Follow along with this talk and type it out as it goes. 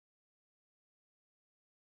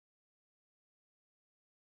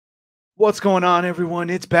What's going on, everyone?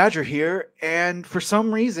 It's Badger here. And for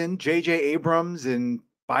some reason, J.J. Abrams and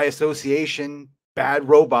by association, Bad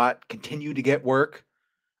Robot continue to get work.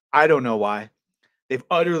 I don't know why. They've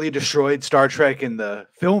utterly destroyed Star Trek in the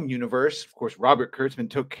film universe. Of course, Robert Kurtzman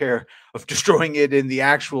took care of destroying it in the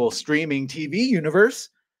actual streaming TV universe,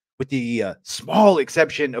 with the small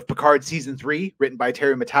exception of Picard Season 3, written by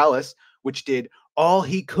Terry Matalas, which did all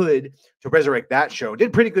he could to resurrect that show. Did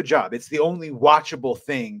a pretty good job. It's the only watchable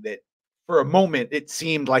thing that, for a moment, it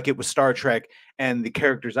seemed like it was Star Trek and the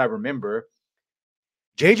characters I remember.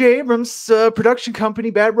 J.J. Abrams' production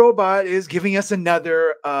company, Bad Robot, is giving us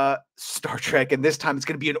another Star Trek, and this time it's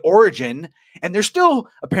going to be an origin. And they're still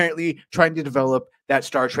apparently trying to develop that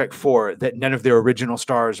Star Trek 4 that none of their original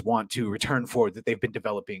stars want to return for, that they've been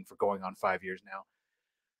developing for going on 5 years now.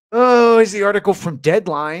 Oh, is the article from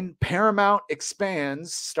Deadline. Paramount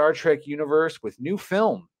expands Star Trek universe with new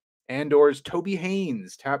film. Andor's Toby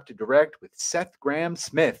Haynes tapped to direct with Seth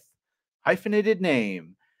Grahame-Smith. Hyphenated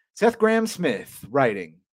name. Seth Grahame-Smith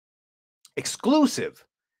writing. Exclusive.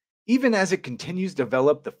 Even as it continues to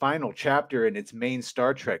develop the final chapter in its main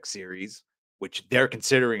Star Trek series, which they're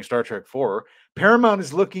considering Star Trek 4, Paramount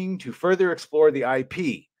is looking to further explore the IP.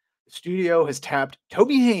 The studio has tapped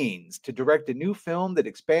Toby Haynes to direct a new film that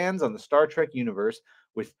expands on the Star Trek universe,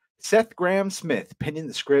 with Seth Grahame-Smith penning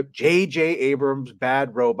the script J.J. Abrams'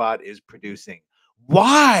 Bad Robot is producing.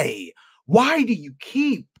 Why? Why do you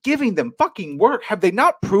keep giving them fucking work? Have they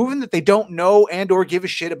not proven that they don't know and or give a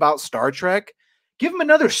shit about Star Trek? Give them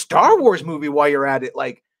another Star Wars movie while you're at it.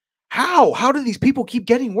 Like, how? How do these people keep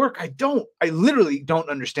getting work? I literally don't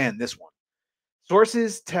understand this one.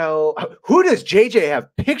 Sources tell, who does JJ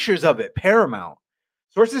have pictures of it? Paramount.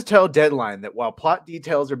 Sources tell Deadline that while plot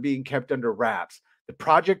details are being kept under wraps, the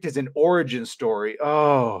project is an origin story.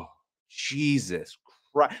 Oh, Jesus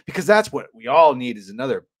Christ. Because that's what we all need, is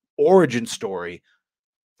another origin story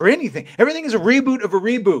for anything. Everything is a reboot of a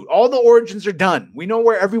reboot. All the origins are done. We know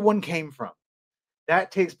where everyone came from.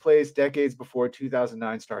 That takes place decades before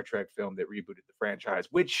 2009 Star Trek film that rebooted the franchise,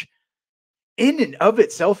 which in and of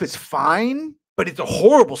itself is fine, but it's a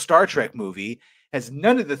horrible Star Trek movie. Has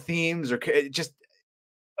none of the themes or just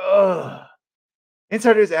ugh.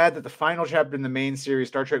 Insiders add that the final chapter in the main series,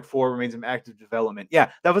 Star Trek 4, remains in active development. Yeah,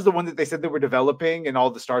 that was the one that they said they were developing, and all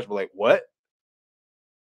the stars were like, "What?"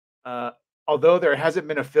 Although there hasn't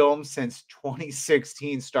been a film since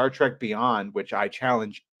 2016 Star Trek Beyond, which I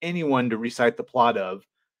challenge anyone to recite the plot of,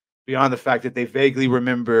 beyond the fact that they vaguely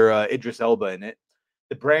remember Idris Elba in it,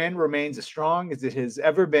 the brand remains as strong as it has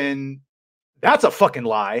ever been. That's a fucking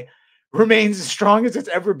lie. Remains as strong as it's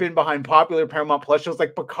ever been behind popular Paramount Plus shows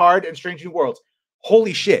like Picard and Strange New Worlds.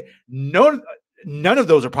 Holy shit. None of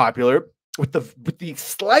those are popular, with the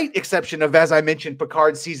slight exception of, as I mentioned,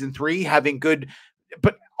 Picard season 3 having good.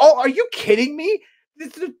 But are you kidding me?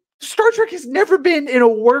 Star Trek has never been in a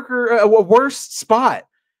worse spot.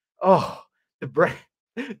 Oh, the brand.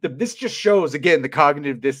 This just shows again the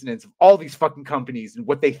cognitive dissonance of all these fucking companies and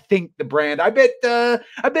what they think the brand. I bet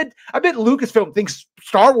Lucasfilm thinks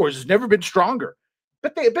Star Wars has never been stronger.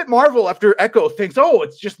 But I bet Marvel after Echo thinks, oh,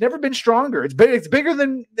 it's just never been stronger. It's bigger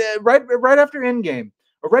than right after Endgame,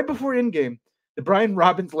 or right before Endgame. The Brian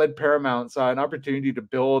Robbins led Paramount saw an opportunity to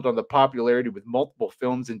build on the popularity with multiple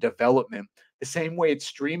films in development, the same way its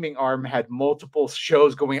streaming arm had multiple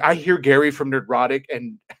shows going. I hear Gary from Nerdrotic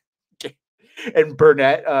and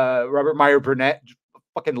Burnett, Robert Meyer Burnett,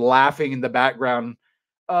 fucking laughing in the background.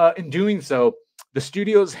 In doing so, the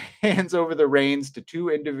studio's hands over the reins to two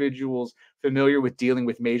individuals familiar with dealing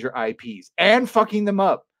with major IPs and fucking them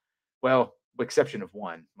up. Well, with exception of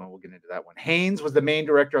one. Well, we'll get into that one. Haynes was the main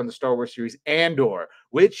director on the Star Wars series Andor,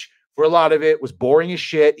 which for a lot of it was boring as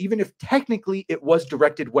shit, even if technically it was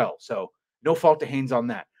directed well. So no fault to Haynes on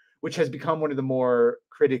that, which has become one of the more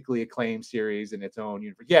critically acclaimed series in its own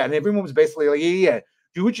universe. Yeah, and everyone was basically like, yeah,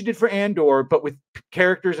 do what you did for Andor, but with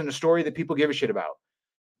characters and a story that people give a shit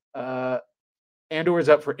about. Andor is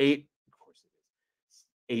up for 8. Of course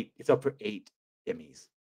it is. 8. It's up for 8 Emmys.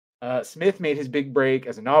 Smith made his big break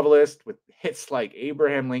as a novelist with hits like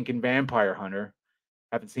Abraham Lincoln Vampire Hunter.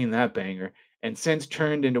 Haven't seen that banger. And since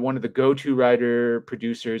turned into one of the go-to writer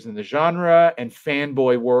producers in the genre and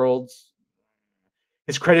fanboy worlds.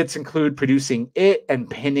 His credits include producing It and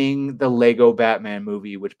penning the Lego Batman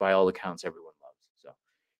movie, which by all accounts everyone loves. So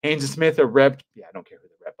Haynes and Smith are repped. Yeah, I don't care who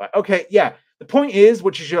they're repped by. Okay, yeah. The point is,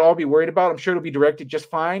 what you should all be worried about, I'm sure it'll be directed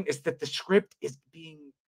just fine, is that the script is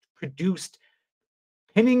being produced.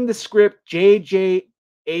 Pinning the script, J.J.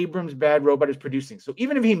 Abrams' Bad Robot is producing. So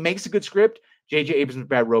even if he makes a good script, J.J. Abrams'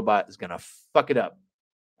 Bad Robot is going to fuck it up.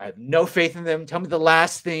 I have no faith in them. Tell me the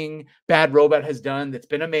last thing Bad Robot has done that's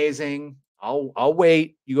been amazing. I'll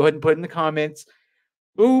wait. You go ahead and put it in the comments.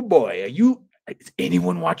 Oh boy, is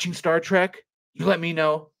anyone watching Star Trek? You let me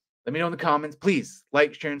know. Let me know in the comments. Please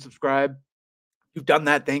like, share, and subscribe. If you've done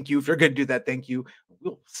that, thank you. If you're going to do that, thank you.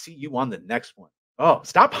 We'll see you on the next one. Oh,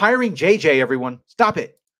 stop hiring JJ, everyone. Stop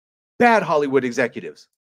it. Bad Hollywood executives.